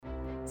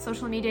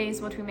social media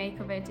is what we make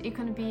of it. It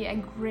can be a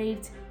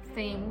great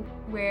thing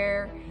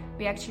where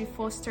we actually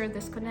foster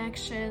these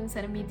connections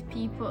and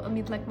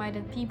meet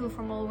like-minded people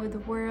from all over the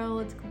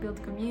world,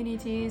 build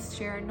communities,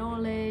 share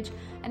knowledge,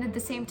 and at the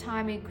same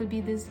time it could be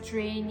this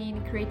draining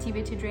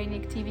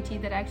activity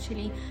that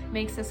actually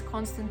makes us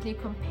constantly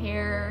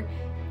compare,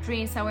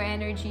 drains our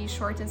energy,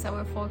 shortens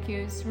our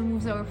focus,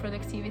 removes our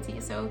productivity.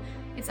 So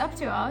it's up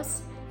to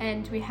us,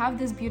 and we have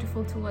this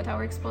beautiful tool at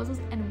our disposal,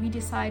 and we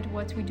decide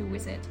what we do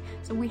with it.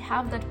 So we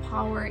have that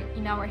power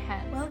in our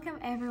hands. Welcome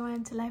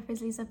everyone to Life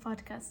with Lisa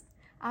podcast.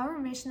 Our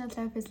mission at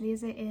Life with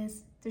Lisa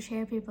is to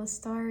share people's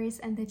stories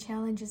and the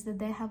challenges that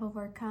they have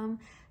overcome,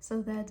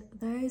 so that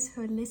those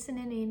who are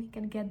listening in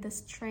can get the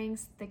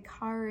strength, the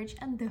courage,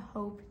 and the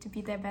hope to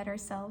be their better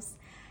selves.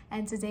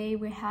 And today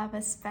we have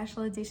a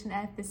special edition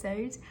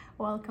episode.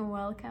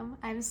 Welcome.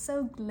 I'm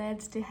so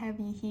glad to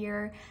have you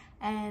here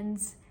and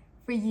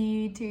for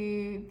you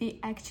to be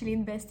actually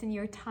investing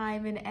your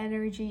time and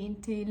energy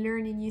into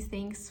learning new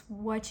things,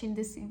 watching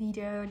this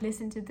video,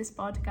 listening to this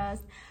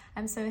podcast.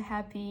 I'm so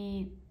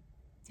happy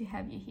to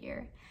have you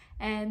here.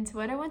 And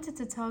what I wanted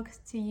to talk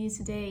to you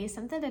today is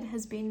something that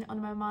has been on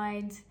my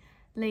mind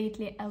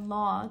lately a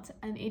lot,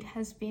 and it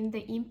has been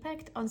the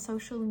impact on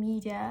social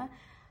media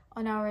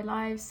on our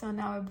lives, on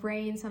our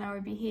brains, on our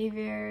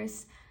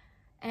behaviors.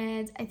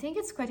 And I think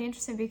it's quite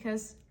interesting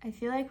because I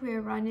feel like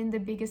we're running the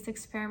biggest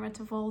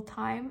experiment of all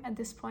time at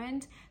this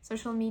point.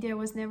 Social media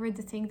was never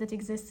the thing that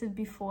existed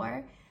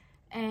before,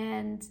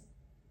 and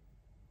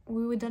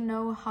we don't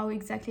know how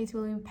exactly it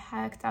will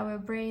impact our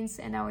brains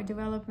and our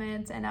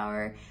development and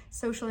our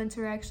social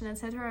interaction,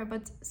 etc.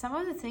 But some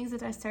of the things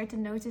that I started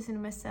noticing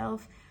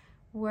myself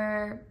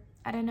were,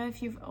 I don't know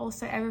if you've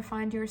also ever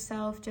find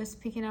yourself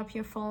just picking up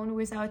your phone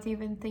without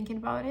even thinking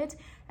about it,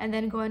 and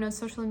then going on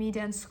social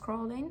media and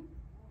scrolling,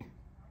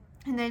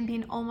 and then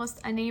being almost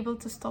unable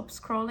to stop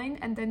scrolling,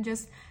 and then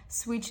just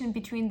switching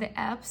between the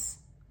apps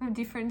of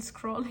different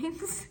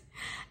scrollings,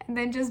 and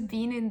then just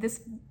being in this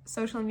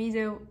social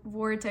media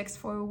vortex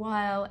for a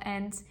while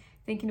and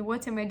thinking,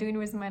 what am I doing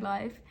with my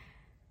life?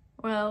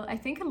 Well, I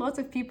think a lot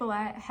of people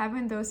are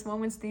having those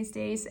moments these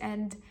days,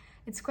 and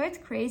it's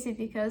quite crazy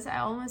because I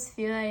almost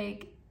feel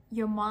like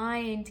your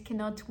mind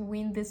cannot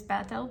win this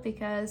battle,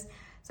 because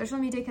social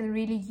media can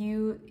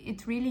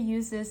really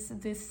uses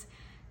this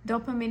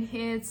dopamine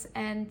hits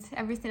and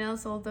everything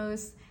else, all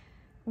those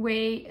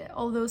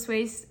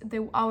ways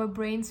that our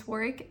brains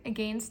work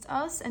against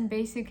us, and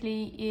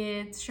basically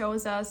it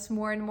shows us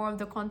more and more of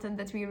the content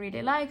that we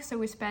really like, so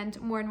we spend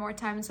more and more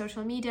time on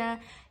social media.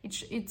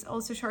 It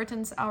also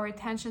shortens our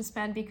attention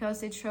span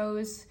because it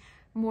shows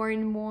more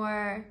and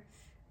more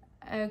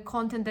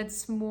content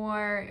that's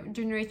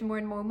generating more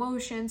and more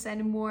emotions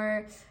and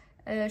more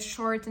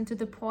short and to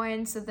the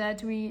point, so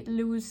that we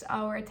lose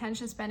our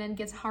attention span and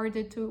gets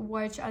harder to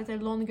watch other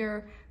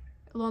longer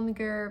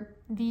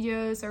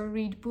videos or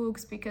read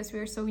books, because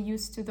we're so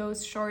used to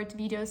those short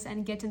videos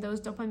and getting those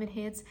dopamine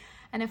hits.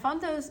 And I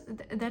found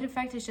that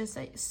effect is just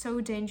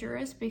so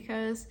dangerous,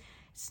 because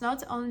it's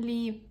not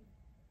only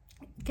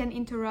can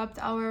interrupt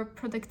our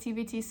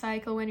productivity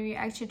cycle when we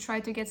actually try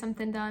to get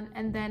something done,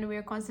 and then we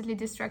are constantly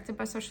distracted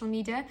by social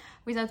media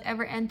without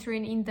ever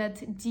entering in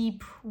that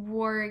deep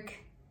work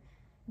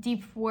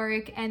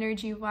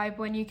energy vibe,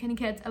 when you can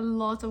get a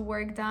lot of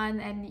work done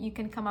and you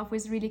can come up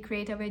with really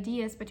creative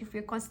ideas. But if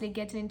we're constantly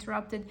getting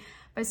interrupted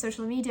by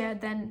social media,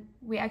 then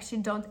we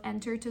actually don't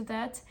enter to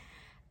that.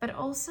 But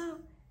also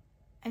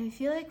I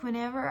feel like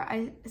whenever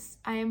I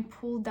am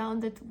pulled down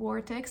that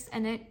vortex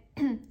and I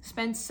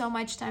spend so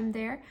much time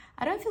there,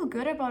 I don't feel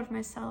good about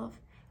myself.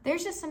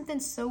 There's just something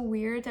so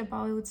weird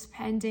about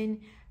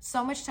spending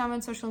so much time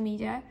on social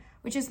media,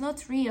 which is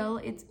not real.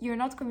 You're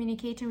not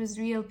communicating with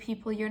real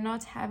people. You're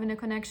not having a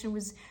connection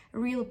with a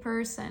real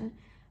person.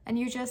 And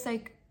you're just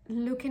like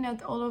looking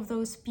at all of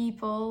those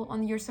people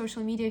on your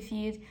social media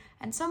feed,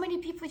 and so many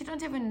people you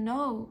don't even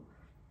know.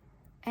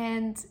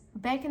 And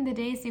back in the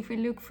days, if we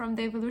look from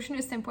the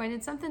evolutionary standpoint,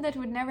 it's something that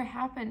would never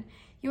happen.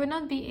 You would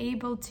not be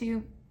able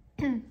to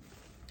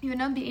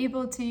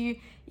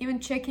even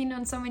check in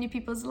on so many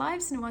people's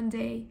lives in one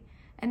day.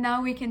 And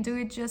now we can do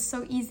it just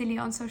so easily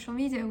on social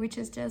media, which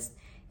is just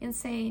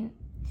insane.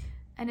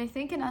 And I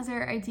think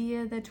another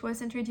idea that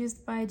was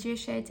introduced by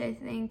Jishet, I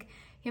think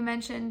he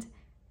mentioned,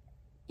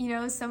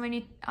 so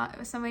many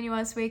of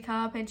us wake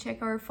up and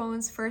check our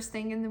phones first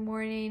thing in the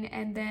morning,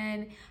 and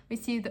then we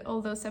see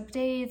all those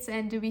updates,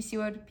 and we see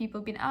what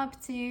people been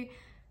up to.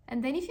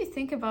 And then if you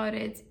think about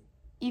it,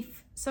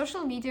 if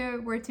social media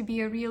were to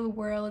be a real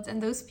world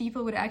and those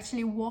people would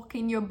actually walk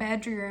in your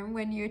bedroom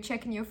when you're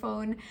checking your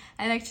phone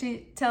and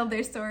actually tell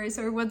their stories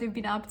or what they've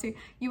been up to,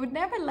 you would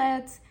never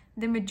let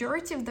the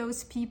majority of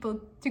those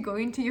people to go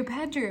into your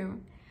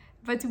bedroom.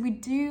 But we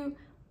do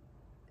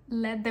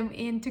let them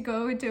in to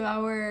go into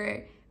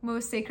our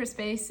most sacred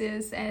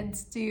spaces, and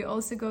to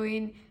also go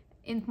in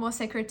most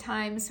sacred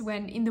times,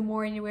 when in the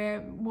morning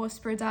we're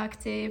most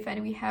productive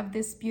and we have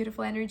this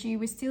beautiful energy.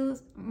 We still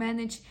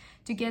manage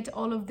to get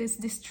all of these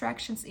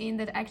distractions in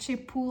that actually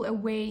pull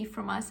away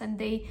from us, and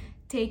they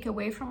take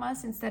away from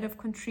us instead of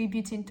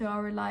contributing to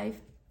our life.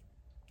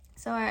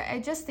 So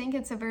I just think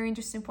it's a very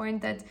interesting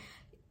point that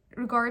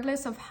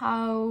regardless of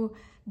how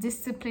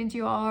disciplined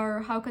you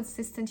are, how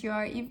consistent you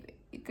are, if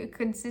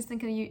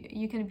consistent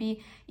you can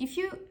be, if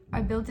you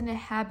are building a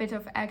habit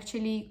of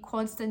actually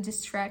constant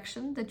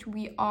distraction that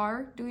we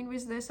are doing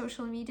with the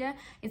social media,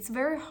 it's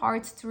very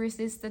hard to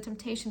resist the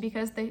temptation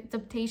because the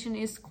temptation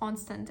is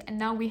constant, and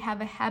now we have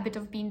a habit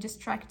of being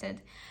distracted.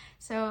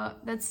 So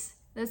that's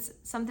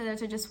something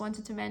that I just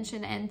wanted to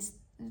mention, and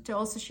to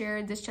also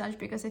share this challenge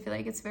because I feel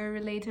like it's very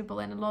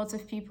relatable and lots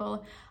of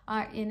people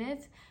are in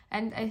it.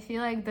 And I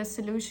feel like the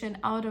solution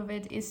out of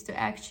it is to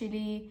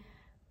actually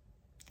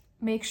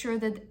make sure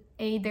that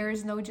there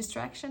is no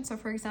distraction. So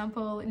for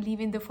example,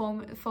 leaving the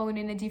phone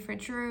in a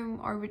different room,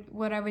 or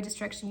whatever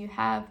distraction you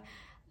have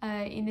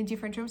in a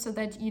different room, so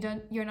that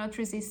you're not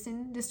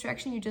resisting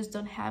distraction, you just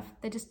don't have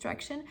the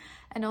distraction.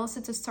 And also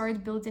to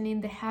start building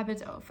in the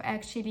habit of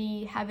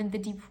actually having the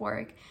deep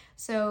work.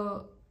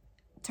 So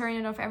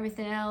turning off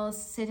everything else,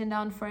 sitting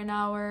down for an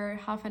hour,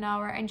 half an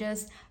hour, and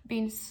just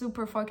being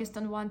super focused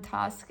on one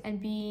task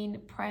and being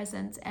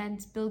present,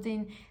 and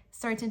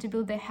starting to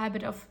build the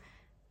habit of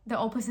the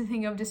opposite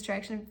thing of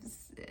distraction,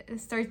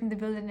 starting to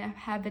build a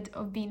habit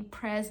of being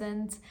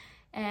present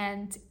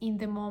and in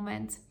the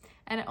moment.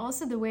 And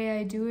also the way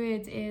I do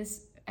it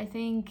is, I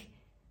think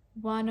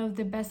one of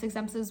the best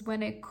examples is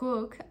when I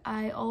cook,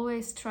 I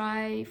always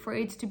try for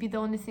it to be the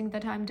only thing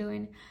that I'm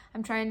doing.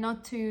 I'm trying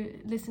not to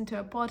listen to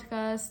a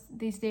podcast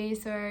these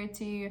days or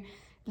to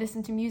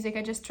listen to music.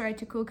 I just try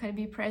to cook and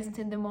be present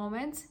in the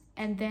moment,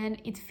 and then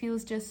it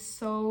feels just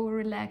so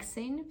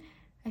relaxing.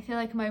 I feel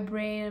like my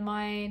brain and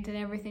mind and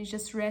everything is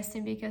just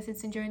resting because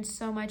it's enjoying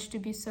so much to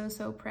be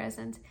so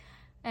present.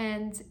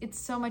 And it's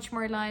so much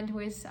more aligned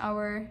with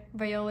our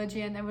biology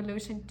and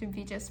evolution to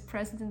be just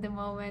present in the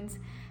moment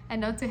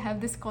and not to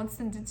have this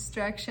constant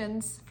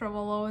distractions from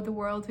all over the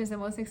world with the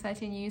most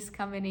exciting news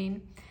coming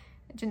in,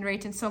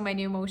 generating so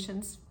many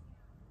emotions.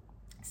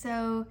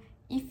 So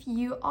if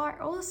you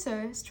are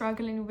also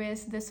struggling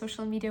with the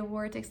social media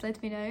vortex,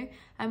 let me know.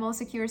 I'm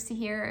also curious to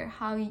hear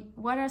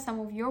what are some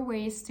of your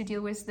ways to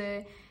deal with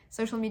the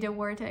social media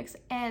vortex.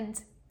 And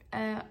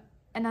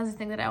another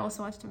thing that I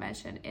also wanted to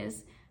mention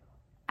is,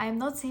 I'm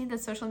not saying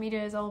that social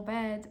media is all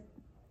bad.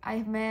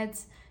 I've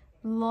met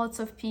lots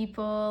of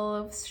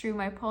people through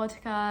my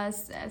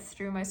podcast,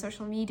 through my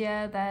social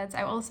media, that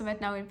I also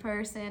met now in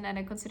person, and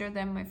I consider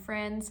them my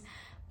friends.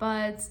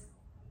 But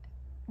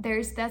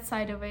there's that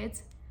side of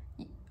it,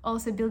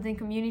 also building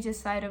community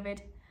side of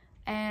it.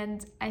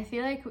 And I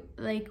feel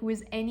like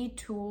with any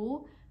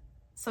tool,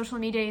 social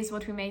media is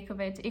what we make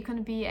of it. It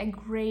can be a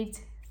great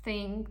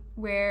thing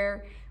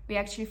where we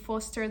actually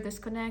foster these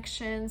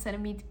connections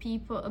and meet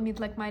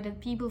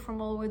like-minded people from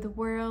all over the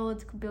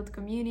world, build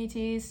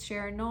communities,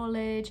 share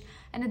knowledge.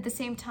 And at the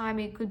same time,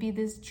 it could be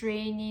this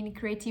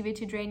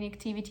creativity draining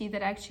activity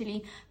that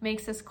actually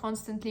makes us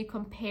constantly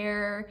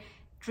compare,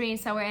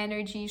 drains our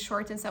energy,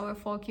 shortens our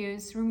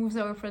focus, removes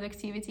our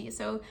productivity.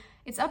 So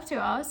it's up to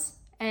us,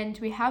 and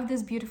we have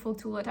this beautiful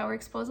tool at our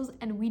disposal,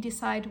 and we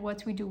decide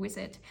what we do with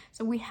it.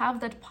 So we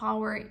have that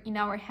power in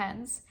our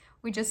hands.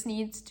 We just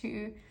need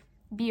to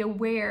be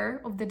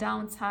aware of the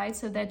downsides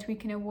so that we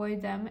can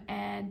avoid them,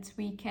 and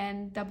we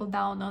can double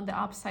down on the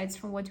upsides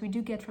from what we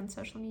do get from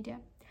social media.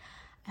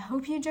 I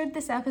hope you enjoyed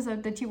this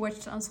episode that you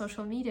watched on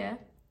social media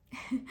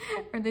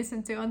or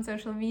listened to on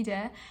social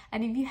media.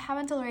 And if you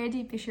haven't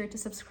already, be sure to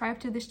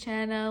subscribe to this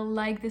channel,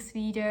 like this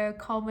video,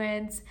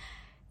 comment.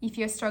 If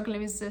you're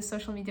struggling with the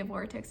social media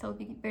vortex, I'll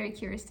be very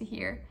curious to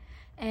hear.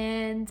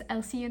 And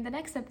I'll see you in the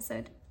next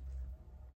episode.